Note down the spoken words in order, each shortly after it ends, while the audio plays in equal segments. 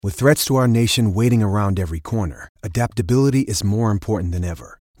With threats to our nation waiting around every corner, adaptability is more important than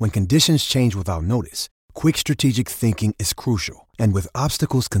ever. When conditions change without notice, quick strategic thinking is crucial. And with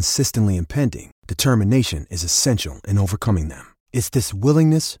obstacles consistently impending, determination is essential in overcoming them. It's this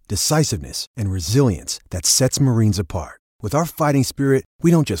willingness, decisiveness, and resilience that sets Marines apart. With our fighting spirit, we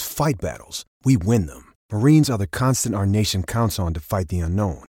don't just fight battles, we win them. Marines are the constant our nation counts on to fight the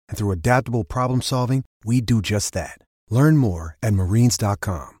unknown. And through adaptable problem solving, we do just that. Learn more at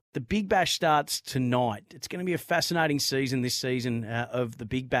marines.com. The Big Bash starts tonight. It's going to be a fascinating season this season of the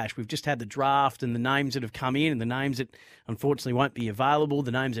Big Bash. We've just had the draft and the names that have come in and the names that unfortunately won't be available,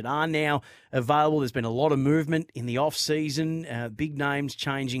 the names that are now available. There's been a lot of movement in the off-season, big names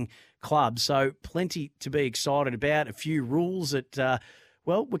changing clubs. So plenty to be excited about. A few rules that,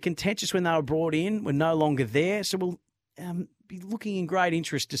 were contentious when they were brought in, were no longer there. So we'll be looking in great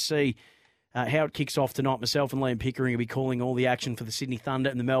interest to see how it kicks off tonight. Myself and Liam Pickering will be calling all the action for the Sydney Thunder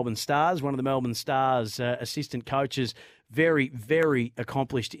and the Melbourne Stars. One of the Melbourne Stars assistant coaches, very, very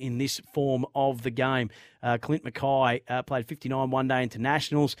accomplished in this form of the game. Clint Mackay played 59 one-day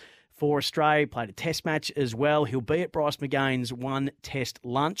internationals for Australia, played a test match as well. He'll be at Bryce McGain's one-test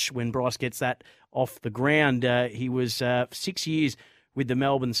lunch when Bryce gets that off the ground. He was 6 years with the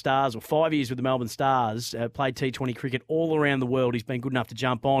Melbourne Stars, or 5 years with the Melbourne Stars, played T20 cricket all around the world. He's been good enough to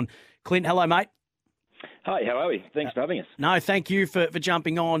jump on. Clint, hello, mate. Hi, how are we? Thanks for having us. No, thank you for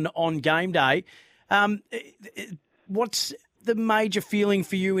jumping on game day. What's the major feeling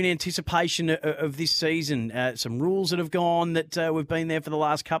for you in anticipation of this season? Some rules that have gone that we've been there for the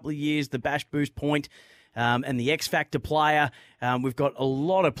last couple of years, the Bash Boost point and the X Factor player. We've got a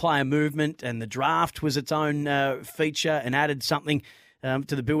lot of player movement, and the draft was its own feature and added something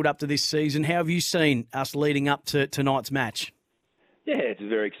to the build-up to this season. How have you seen us leading up to tonight's match? Yeah, it's a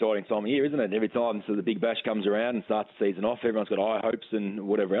very exciting time of year, isn't it? Every time the Big Bash comes around and starts the season off, everyone's got high hopes and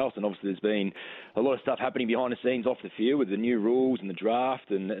whatever else. And obviously there's been a lot of stuff happening behind the scenes off the field with the new rules and the draft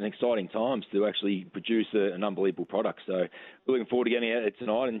and exciting times to actually produce an unbelievable product. So we're looking forward to getting out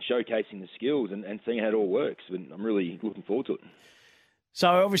tonight and showcasing the skills and seeing how it all works. And I'm really looking forward to it. So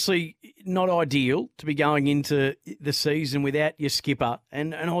obviously not ideal to be going into the season without your skipper.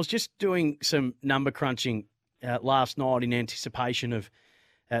 And I was just doing some number crunching last night in anticipation of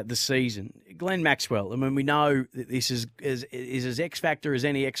the season. Glenn Maxwell, I mean, we know that this is as X-Factor as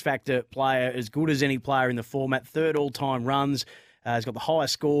any X-Factor player, as good as any player in the format, third all-time runs. He's got the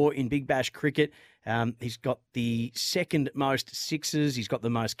highest score in Big Bash cricket. He's got the second most sixes. He's got the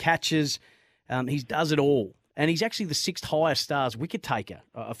most catches. He does it all. And he's actually the sixth highest Stars wicket taker,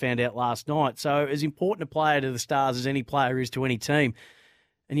 I found out last night. So as important a player to the Stars as any player is to any team,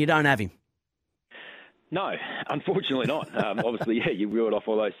 and you don't have him. No, unfortunately not. Obviously, yeah, you reeled off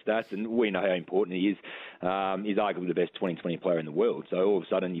all those stats, and we know how important he is. He's arguably the best 2020 player in the world. So all of a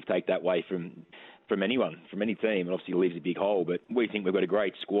sudden, you take that away from anyone, from any team, and obviously it leaves a big hole. But we think we've got a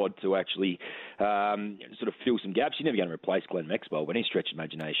great squad to actually sort of fill some gaps. You're never going to replace Glenn Maxwell by any stretch of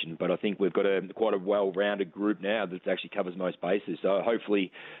imagination, but I think we've got quite a well-rounded group now that actually covers most bases. So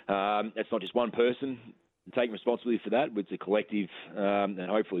hopefully it's not just one person taking responsibility for that, but it's a collective, and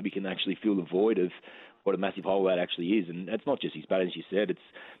hopefully we can actually fill the void of what a massive hole that actually is. And it's not just his batting, as you said, it's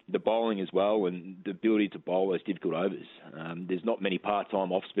the bowling as well and the ability to bowl those difficult overs. There's not many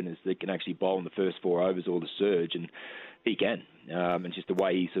part-time off-spinners that can actually bowl in the first 4 overs or the surge, and he can. And just the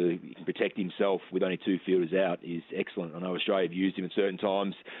way he can protect himself with only 2 fielders out is excellent. I know Australia have used him at certain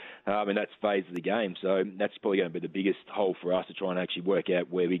times in that phase of the game. So that's probably going to be the biggest hole for us to try and actually work out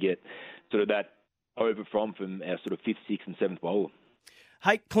where we get sort of that over from our sort of 5th, 6th and 7th bowler.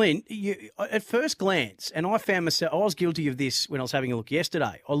 Hey, Clint, at first glance, and I found myself, I was guilty of this when I was having a look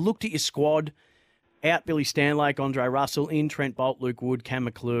yesterday. I looked at your squad, out Billy Stanlake, Andre Russell, in Trent Boult, Luke Wood, Cam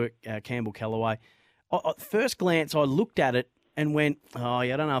McClure, Campbell Callaway. At first glance, I looked at it and went, oh,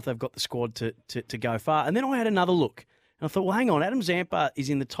 yeah, I don't know if they've got the squad to go far. And then I had another look. And I thought, well, hang on, Adam Zampa is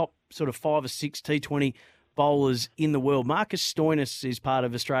in the top sort of 5 or 6 T20 bowlers in the world. Marcus Stoinis is part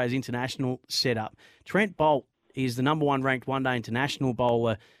of Australia's international setup. Trent Boult is the number 1 ranked one-day international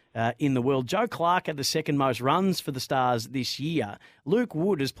bowler in the world. Joe Clark had the second most runs for the Stars this year. Luke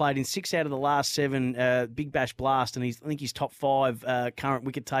Wood has played in 6 out of the last 7 Big Bash Blast, and I think he's top 5 current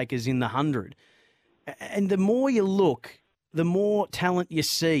wicket takers in the 100. And the more you look, the more talent you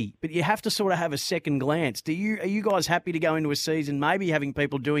see. But you have to sort of have a second glance. Are you guys happy to go into a season maybe having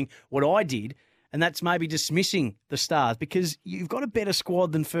people doing what I did, and that's maybe dismissing the Stars? Because you've got a better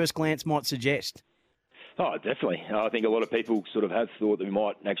squad than first glance might suggest. Oh, definitely. I think a lot of people sort of have thought that we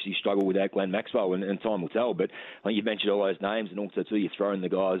might actually struggle without Glenn Maxwell, and time will tell. But I think you've mentioned all those names, and also, too, you throw in the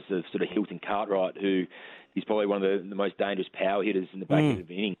guys of sort of Hilton Cartwright, who he's probably one of the most dangerous power hitters in the back end of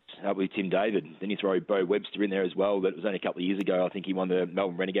the innings, with Tim David. Then you throw Bo Webster in there as well. That was only a couple of years ago. I think he won the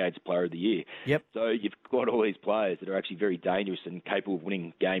Melbourne Renegades Player of the Year. Yep. So you've got all these players that are actually very dangerous and capable of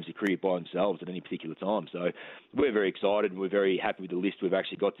winning games of cricket by themselves at any particular time. So we're very excited and we're very happy with the list we've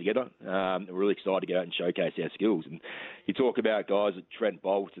actually got together. We're really excited to go out and showcase our skills. And you talk about guys like Trent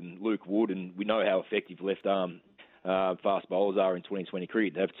Boult and Luke Wood, and we know how effective left-arm fast bowlers are in 2020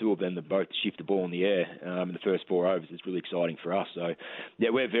 cricket. They have two of them that both shift the ball in the air in the first 4 overs. It's really exciting for us. So, yeah,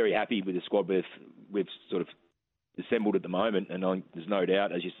 we're very happy with the squad we've sort of assembled at the moment, and there's no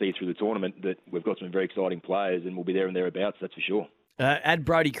doubt, as you see through the tournament, that we've got some very exciting players, and we'll be there and thereabouts, that's for sure. Add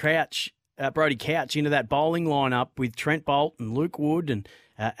Brody Couch into that bowling lineup with Trent Boult and Luke Wood and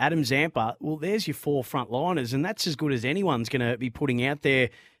Adam Zampa. Well, there's your 4 frontliners, and that's as good as anyone's going to be putting out there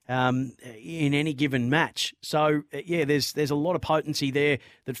in any given match. So, yeah, there's a lot of potency there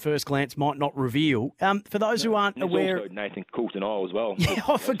that first glance might not reveal. For those who aren't aware... Also Nathan Coulter-Nile as well. Yeah,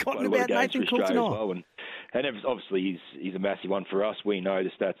 I've forgotten about Nathan Coulter-Nile. Well, and obviously he's a massive one for us. We know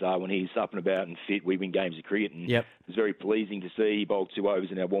the stats are when he's up and about and fit, we win games of cricket. And It was very pleasing to see he bowled 2 overs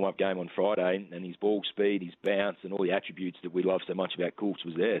in our warm-up game on Friday, and his ball speed, his bounce, and all the attributes that we love so much about Coulter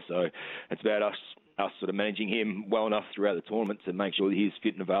was there. So it's about us sort of managing him well enough throughout the tournament to make sure that he's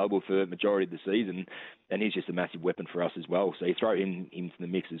fit and available for the majority of the season, and he's just a massive weapon for us as well. So you throw him into the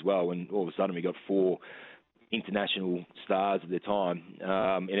mix as well, and all of a sudden we got 4 international stars at the time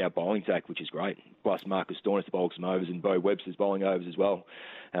in our bowling attack, which is great. Plus Marcus Stoinis to bowl some overs, and Bo Webster's bowling overs as well.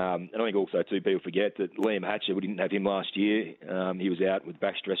 And I think also, too, people forget that Liam Hatcher, we didn't have him last year. He was out with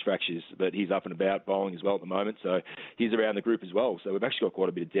back stress fractures, but he's up and about bowling as well at the moment. So he's around the group as well. So we've actually got quite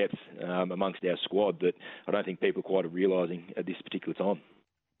a bit of depth amongst our squad that I don't think people are quite realising at this particular time.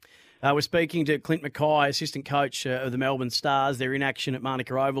 We're speaking to Clint Mackay, assistant coach of the Melbourne Stars. They're in action at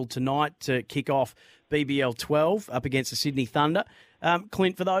Manuka Oval tonight to kick off BBL 12 up against the Sydney Thunder.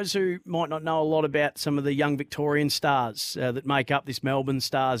 Clint, for those who might not know a lot about some of the young Victorian stars that make up this Melbourne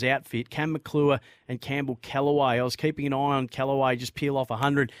Stars outfit, Cam McClure and Campbell Callaway. I was keeping an eye on Callaway just peel off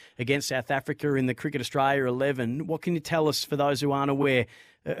 100 against South Africa in the Cricket Australia 11. What can you tell us for those who aren't aware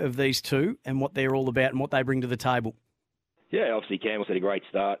of these two and what they're all about and what they bring to the table? Yeah, obviously Campbell's had a great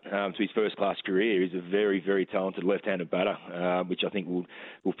start to his first-class career. He's a very, very talented left-handed batter, which I think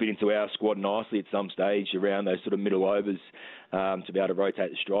will fit into our squad nicely at some stage around those sort of middle overs to be able to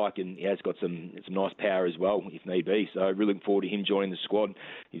rotate the strike. And he has got some nice power as well, if need be. So really looking forward to him joining the squad.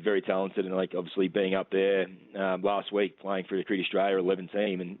 He's very talented, and obviously being up there last week playing for the Cricket Australia 11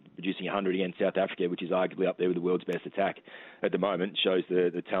 team and producing 100 against South Africa, which is arguably up there with the world's best attack at the moment, shows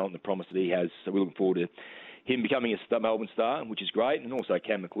the talent and the promise that he has. So we're looking forward to him becoming a Melbourne Star, which is great. And also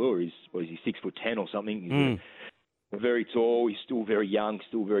Cam McClure, he's 6'10" or something. He's very tall. He's still very young,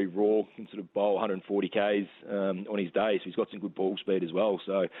 still very raw. Can sort of bowl 140 Ks on his day. So he's got some good ball speed as well.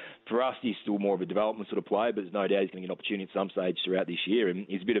 So for us, he's still more of a development sort of player, but there's no doubt he's going to get an opportunity at some stage throughout this year. And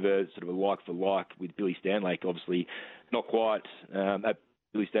he's a bit of a sort of a like for like with Billy Stanlake. Obviously, not quite at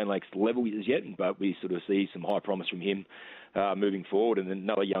Billy Stanlake's level as yet, but we sort of see some high promise from him moving forward. And then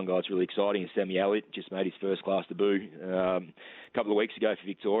another young guy that's really exciting is Sammy Elliott, just made his first class debut a couple of weeks ago for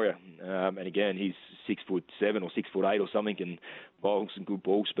Victoria. And again, he's 6'7" or 6'8" or something, and bowls some good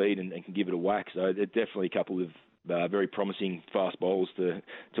ball speed and can give it a whack. So they're definitely a couple of very promising fast bowlers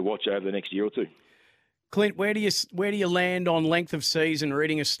to watch over the next year or two. Clint, where do you land on length of season?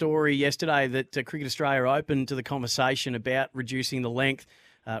 Reading a story yesterday that Cricket Australia opened to the conversation about reducing the length.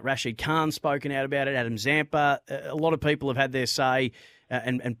 Rashid Khan's spoken out about it, Adam Zampa. A lot of people have had their say,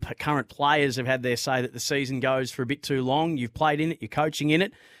 and current players have had their say that the season goes for a bit too long. You've played in it, you're coaching in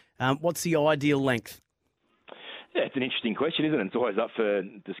it. What's the ideal length? Yeah, it's an interesting question, isn't it? It's always up for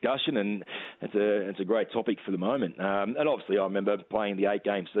discussion, and it's a great topic for the moment. And obviously, I remember playing the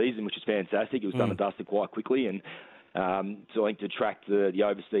 8-game season, which was fantastic. It was done and dusted quite quickly, and so I think to attract the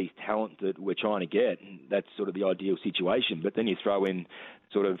overseas talent that we're trying to get, that's sort of the ideal situation. But then you throw in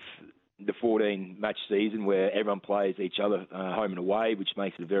sort of the 14-match season where everyone plays each other home and away, which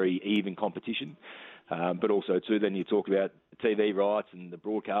makes it a very even competition. But also, too, then you talk about TV rights and the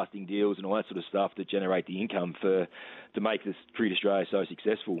broadcasting deals and all that sort of stuff that generate the income to make this Cricket Australia so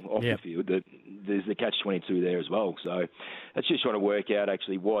successful off the field. That there's the catch-22 there as well. So it's just trying to work out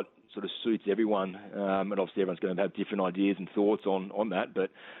actually what sort of suits everyone. And obviously everyone's going to have different ideas and thoughts on that. But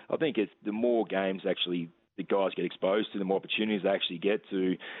I think it's the more games actually the guys get exposed to, the more opportunities they actually get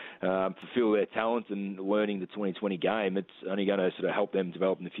to fulfill their talent and learning the 2020 game. It's only going to sort of help them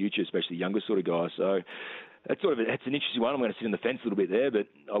develop in the future, especially younger sort of guys. So it's an interesting one. I'm going to sit on the fence a little bit there, but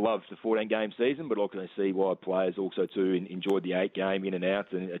I love the 14-game season, but I can see why players also too enjoyed the 8-game in and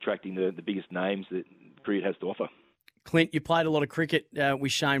out and attracting the biggest names that cricket has to offer. Clint, you played a lot of cricket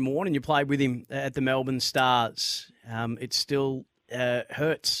with Shane Warne, and you played with him at the Melbourne Stars. It still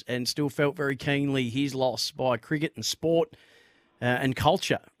hurts and still felt very keenly his loss by cricket and sport and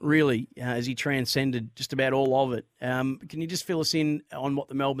culture, really, as he transcended just about all of it. Can you just fill us in on what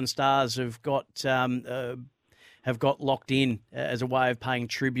the Melbourne Stars have got locked in as a way of paying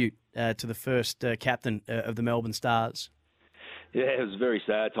tribute to the first captain of the Melbourne Stars? Yeah, it was a very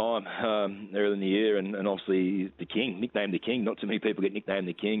sad time early in the year, and obviously the King, nicknamed the King. Not too many people get nicknamed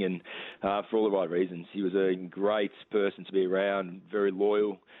the King, and for all the right reasons. He was a great person to be around, very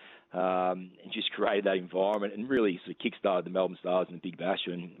loyal, and just created that environment and really sort of kick-started the Melbourne Stars in the Big Bash.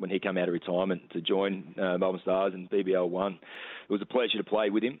 And when he came out of retirement to join Melbourne Stars and BBL 1, it was a pleasure to play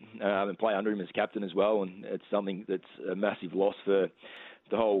with him and play under him as captain as well, and it's something that's a massive loss for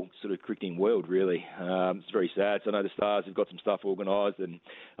the whole sort of cricketing world, really. It's very sad. So I know the Stars have got some stuff organised, and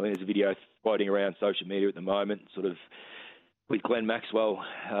I think there's a video floating around social media at the moment, sort of with Glenn Maxwell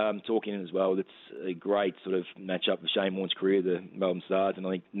talking as well. It's a great sort of match-up with Shane Warne's career, the Melbourne Stars, and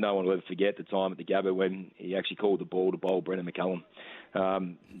I think no one will ever forget the time at the Gabba when he actually called the ball to bowl Brendan McCullum.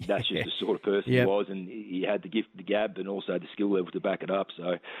 That's just the sort of person he was, and he had the gift of the gab and also the skill level to back it up.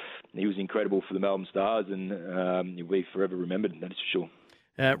 So he was incredible for the Melbourne Stars, and he'll be forever remembered, that is for sure.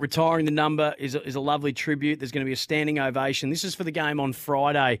 Retiring the number is a lovely tribute. There's going to be a standing ovation. This is for the game on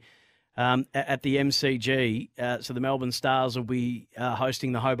Friday at the MCG. So the Melbourne Stars will be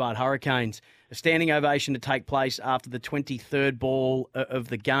hosting the Hobart Hurricanes. A standing ovation to take place after the 23rd ball of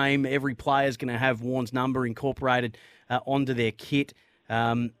the game. Every player is going to have Warne's number incorporated onto their kit.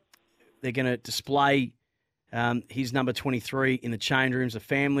 They're going to display his number 23 in the change rooms. The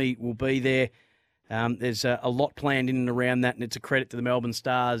family will be there. There's a lot planned in and around that, and it's a credit to the Melbourne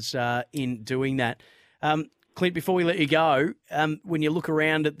Stars in doing that. Clint, before we let you go, when you look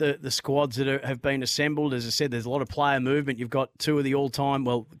around at the squads that have been assembled, as I said, there's a lot of player movement. You've got two of the all-time,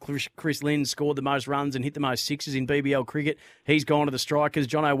 Chris Lynn scored the most runs and hit the most sixes in BBL cricket. He's gone to the Strikers.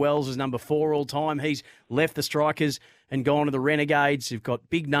 Jono Wells is number 4 all-time. He's left the Strikers and gone to the Renegades. You've got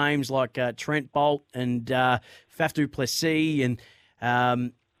big names like Trent Boult and Faf du Plessis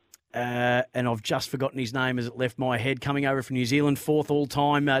and I've just forgotten his name as it left my head, coming over from New Zealand, 4th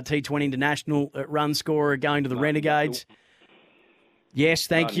all-time T20 international run scorer, going to the Renegades. Yes,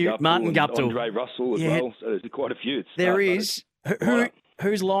 thank you. Martin Guptill. Andre Russell as well, so there's quite a few.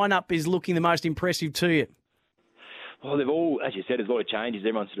 Whose lineup is looking the most impressive to you? Well, they've all, as you said, there's a lot of changes.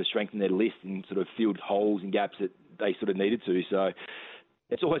 Everyone's sort of strengthened their list and sort of filled holes and gaps that they sort of needed to. So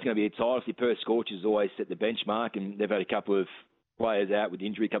it's always going to be a tie. Obviously, Perth Scorchers always set the benchmark, and they've had a couple of players out with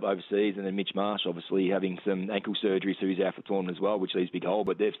injury, a couple overseas, and then Mitch Marsh obviously having some ankle surgery, so he's out for tournament as well, which leaves a big hole,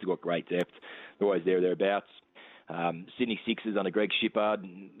 but they've still got great depth. They're always there or thereabouts. Sydney Sixers under Greg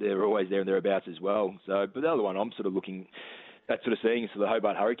Shippard, they're always there and thereabouts as well. So, but the other one I'm sort of looking at sort of seeing is the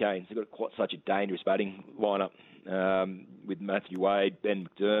Hobart Hurricanes. They've got quite such a dangerous batting lineup with Matthew Wade, Ben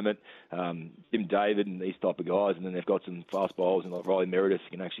McDermott, Tim David and these type of guys, and then they've got some fast bowlers and like Riley Meredith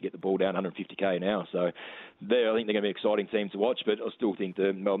who can actually get the ball down 150k an hour. So I think they're going to be an exciting team to watch, but I still think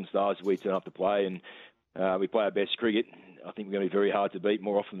the Melbourne Stars, if we turn up to play and we play our best cricket, I think we're going to be very hard to beat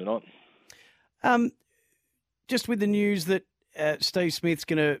more often than not. Just with the news that Steve Smith's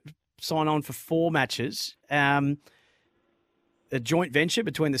going to sign on for 4 matches, a joint venture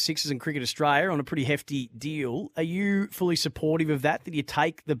between the Sixers and Cricket Australia on a pretty hefty deal. Are you fully supportive of that you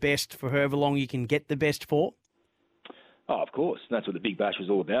take the best for however long you can get the best for? Oh, of course. That's what the Big Bash was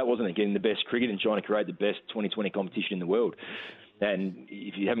all about, wasn't it? Getting the best cricket and trying to create the best 2020 competition in the world. And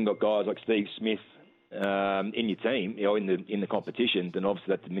if you haven't got guys like Steve Smith in your team, in the competition, then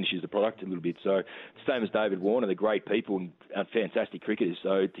obviously that diminishes the product a little bit. So same as David Warner, they're great people and fantastic cricketers.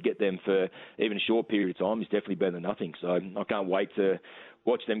 So to get them for even a short period of time is definitely better than nothing. So I can't wait to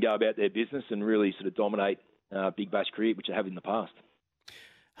watch them go about their business and really sort of dominate Big Bash cricket, which they have in the past.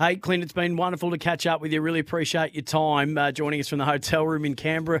 Hey, Clint, it's been wonderful to catch up with you. Really appreciate your time joining us from the hotel room in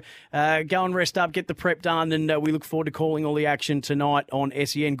Canberra. Go and rest up, get the prep done, and we look forward to calling all the action tonight on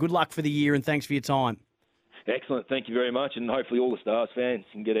SEN. Good luck for the year, and thanks for your time. Excellent. Thank you very much, and hopefully all the Stars fans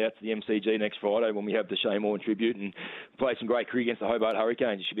can get out to the MCG next Friday when we have the Shane Warne tribute and play some great cricket against the Hobart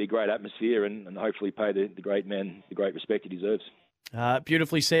Hurricanes. It should be a great atmosphere and hopefully pay the great man the great respect he deserves.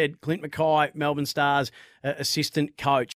 Beautifully said. Clint Mackay, Melbourne Stars assistant coach.